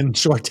 billion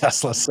short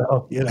Tesla,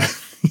 so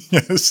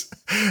Yes,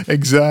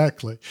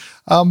 exactly.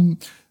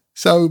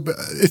 So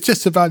it's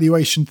just a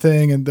valuation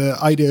thing and the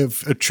idea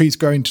of trees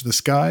growing to the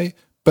sky.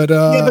 But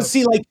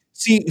see,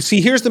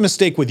 here's the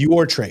mistake with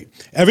your trade.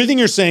 Everything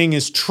you're saying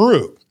is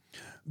true.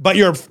 But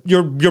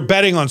you're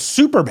betting on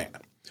Superman.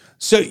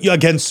 So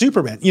against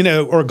Superman,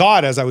 or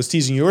God, as I was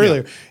teasing you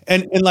earlier.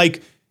 Yeah.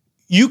 And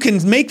you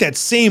can make that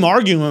same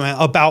argument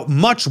about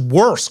much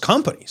worse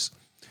companies.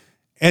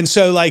 And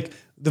so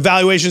the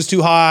valuation is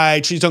too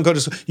high, trees don't go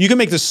to, you can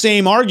make the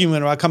same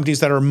argument about companies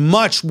that are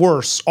much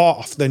worse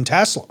off than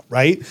Tesla,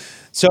 right?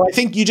 So I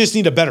think you just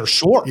need a better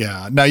short.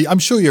 Yeah, no, I'm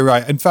sure you're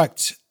right. In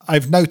fact,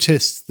 I've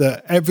noticed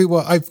that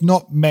I've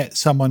not met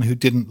someone who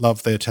didn't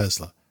love their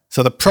Tesla.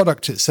 So the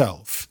product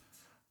itself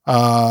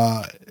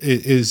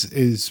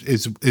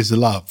is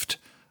loved,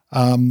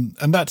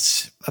 and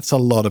that's a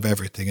lot of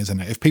everything, isn't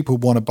it? If people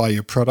want to buy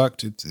your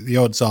product, the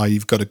odds are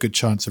you've got a good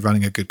chance of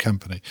running a good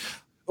company.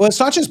 Well, it's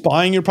not just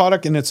buying your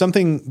product, and it's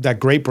something that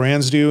great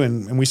brands do,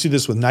 and we see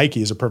this with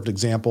Nike as a perfect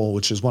example,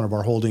 which is one of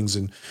our holdings,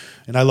 and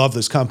I love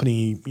this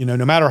company. No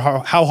matter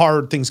how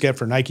hard things get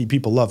for Nike,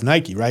 people love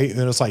Nike, right? And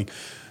it's like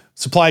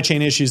supply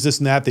chain issues, this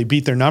and that. They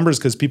beat their numbers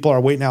because people are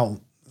waiting out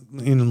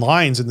in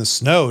lines in the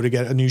snow to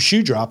get a new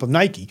shoe drop of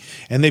Nike.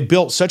 And they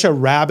built such a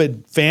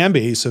rabid fan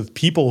base of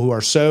people who are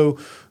so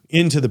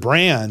into the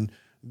brand,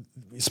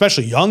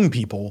 especially young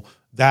people,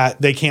 that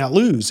they can't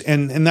lose.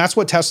 And that's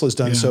what Tesla's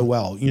done so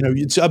well.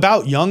 It's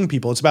about young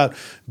people. It's about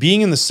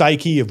being in the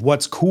psyche of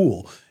what's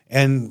cool.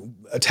 And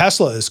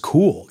Tesla is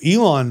cool.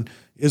 Elon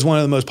is one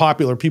of the most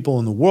popular people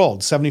in the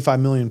world,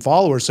 75 million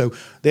followers. So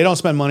they don't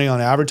spend money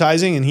on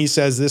advertising, and he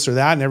says this or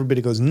that, and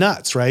everybody goes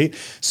nuts, right?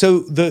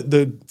 So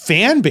the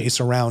fan base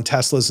around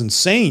Tesla is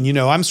insane.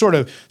 I'm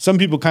some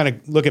people kind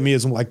of look at me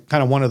as like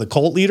kind of one of the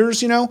cult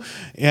leaders, and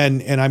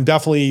I'm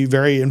definitely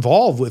very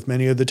involved with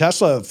many of the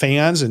Tesla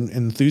fans and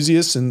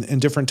enthusiasts and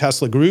different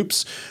Tesla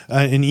groups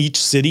in each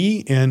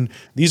city. And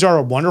these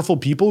are wonderful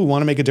people who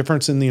want to make a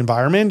difference in the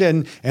environment,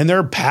 and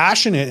they're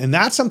passionate. And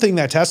that's something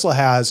that Tesla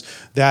has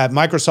that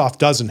Microsoft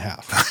doesn't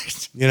have.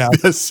 Right.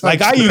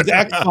 I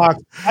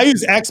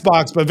use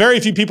Xbox, but very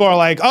few people are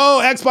like,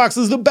 oh, Xbox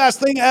is the best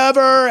thing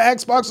ever.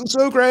 Xbox is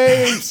so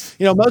great.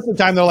 Most of the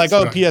time they're like,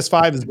 oh,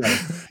 PS5 is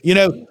better.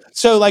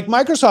 So like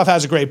Microsoft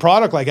has a great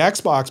product like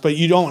Xbox, but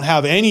you don't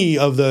have any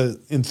of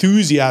the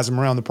enthusiasm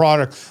around the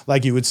product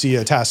like you would see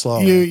a Tesla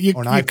or an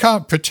iPhone. You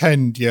can't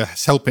pretend you're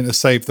helping to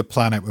save the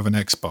planet with an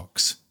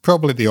Xbox.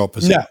 Probably the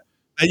opposite. No,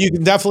 and you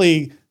can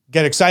definitely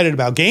get excited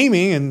about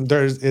gaming, and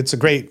it's a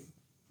great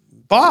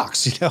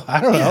box.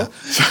 I don't know.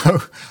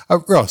 So,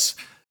 Ross.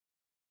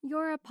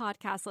 You're a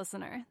podcast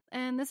listener,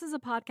 and this is a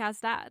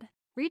podcast ad.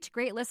 Reach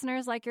great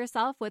listeners like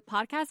yourself with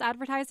podcast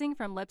advertising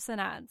from Libsyn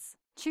Ads.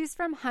 Choose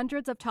from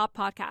hundreds of top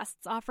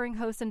podcasts offering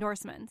host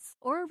endorsements,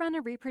 or run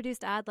a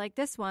reproduced ad like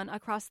this one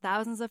across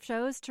thousands of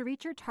shows to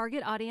reach your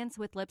target audience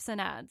with Libsyn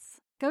Ads.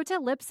 Go to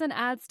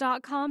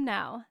libsynads.com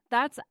now.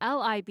 That's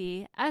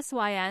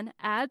LIBSYN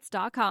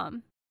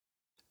ads.com.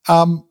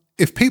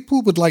 If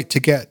people would like to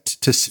get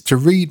to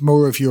read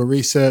more of your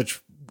research,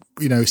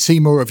 see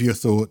more of your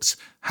thoughts,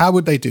 how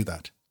would they do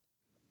that?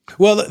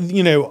 Well,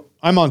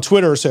 I'm on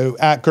Twitter, so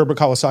at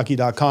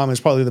GerberKawasaki.com is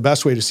probably the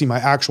best way to see my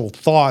actual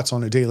thoughts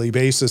on a daily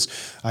basis.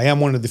 I am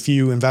one of the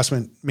few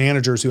investment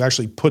managers who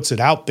actually puts it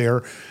out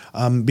there.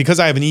 Because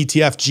I have an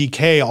ETF,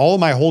 GK, all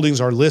of my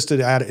holdings are listed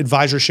at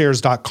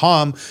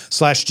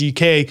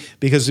advisorshares.com/GK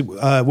because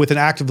with an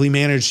actively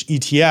managed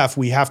ETF,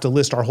 we have to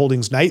list our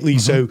holdings nightly.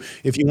 So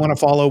if you want to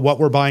follow what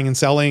we're buying and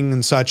selling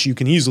and such, you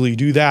can easily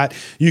do that.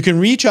 You can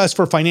reach us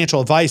for financial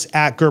advice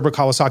at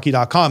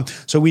GerberKawasaki.com.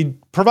 So we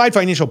provide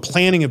financial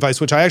planning advice,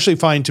 which I actually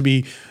find to be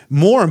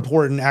more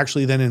important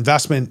actually than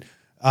investment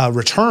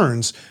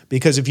returns,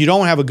 because if you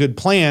don't have a good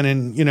plan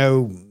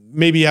and,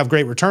 maybe you have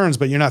great returns,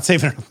 but you're not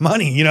saving enough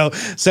money,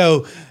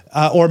 so,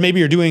 or maybe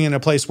you're doing it in a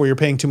place where you're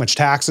paying too much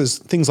taxes,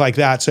 things like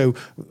that. So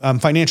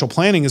financial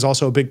planning is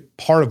also a big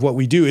part of what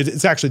we do.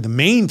 It's actually the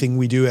main thing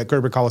we do at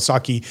Gerber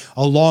Kawasaki,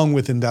 along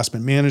with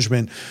investment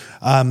management.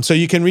 So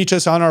you can reach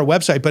us on our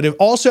website, but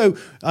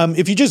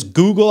if you just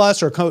Google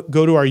us or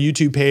go to our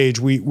YouTube page,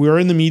 we're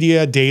in the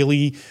media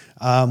daily.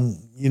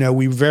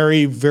 We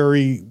very,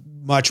 very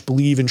much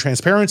believe in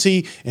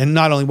transparency, and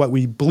not only what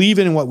we believe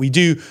in and what we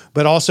do,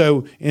 but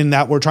also in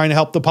that we're trying to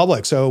help the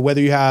public. So whether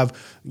you have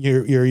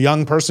you're a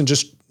young person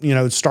just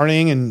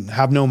starting and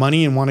have no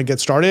money and want to get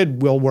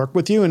started, we'll work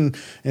with you. And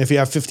if you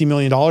have $50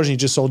 million and you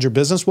just sold your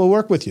business, we'll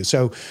work with you.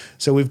 So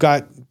we've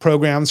got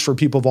programs for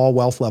people of all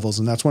wealth levels,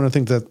 and that's one of the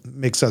things that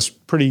makes us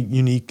pretty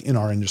unique in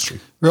our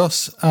industry.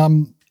 Ross,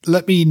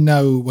 let me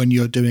know when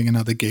you're doing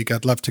another gig.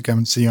 I'd love to come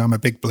and see you. I'm a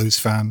big blues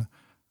fan.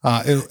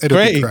 It'll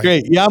be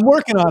great. Yeah, I'm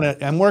working on it.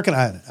 Yeah,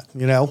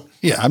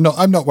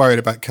 I'm not worried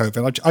about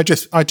COVID.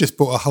 I just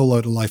bought a whole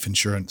load of life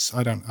insurance.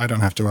 I don't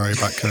have to worry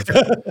about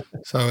COVID.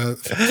 So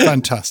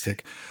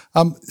fantastic.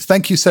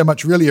 Thank you so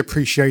much. Really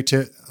appreciate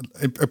it.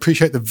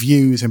 Appreciate the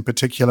views in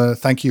particular.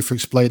 Thank you for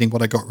explaining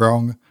what I got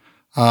wrong.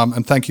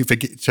 And thank you for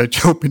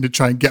helping to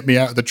try and get me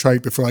out of the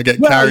trade before I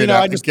get carried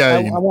out of the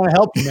game. I want to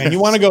help you, man. You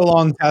want to go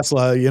long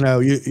Tesla.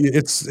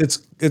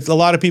 It's a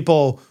lot of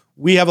people.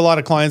 We have a lot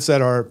of clients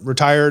that are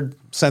retired,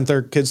 sent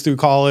their kids through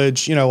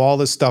college, all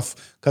this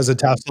stuff because of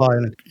Tesla.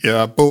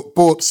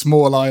 Bought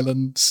small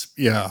islands.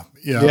 Yeah.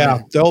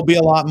 There'll be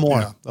a lot more.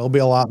 Yeah. There'll be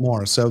a lot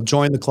more. So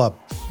join the club.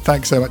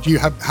 Thanks so much. You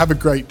have a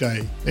great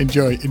day.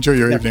 Enjoy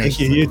your evening.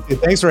 Thank you.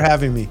 Thanks for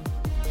having me.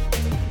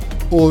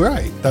 All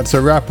right. That's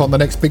a wrap on The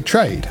Next Big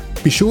Trade.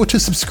 Be sure to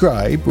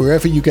subscribe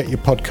wherever you get your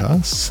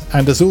podcasts.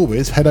 And as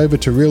always, head over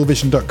to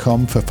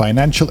realvision.com for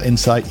financial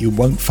insight you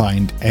won't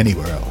find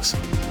anywhere else.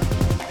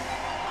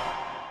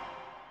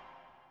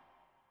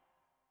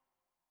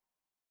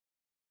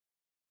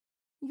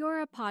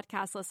 You're a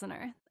podcast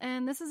listener,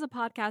 and this is a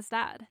podcast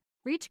ad.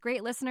 Reach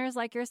great listeners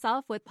like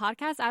yourself with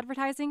podcast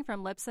advertising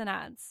from Libsyn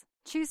Ads.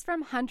 Choose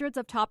from hundreds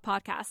of top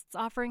podcasts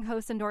offering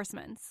host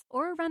endorsements,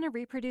 or run a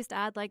reproduced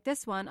ad like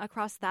this one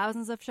across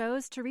thousands of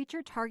shows to reach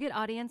your target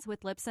audience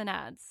with Libsyn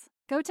Ads.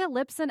 Go to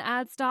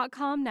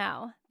libsynads.com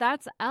now.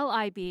 That's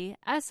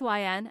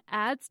LIBSYN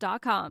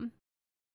ads.com.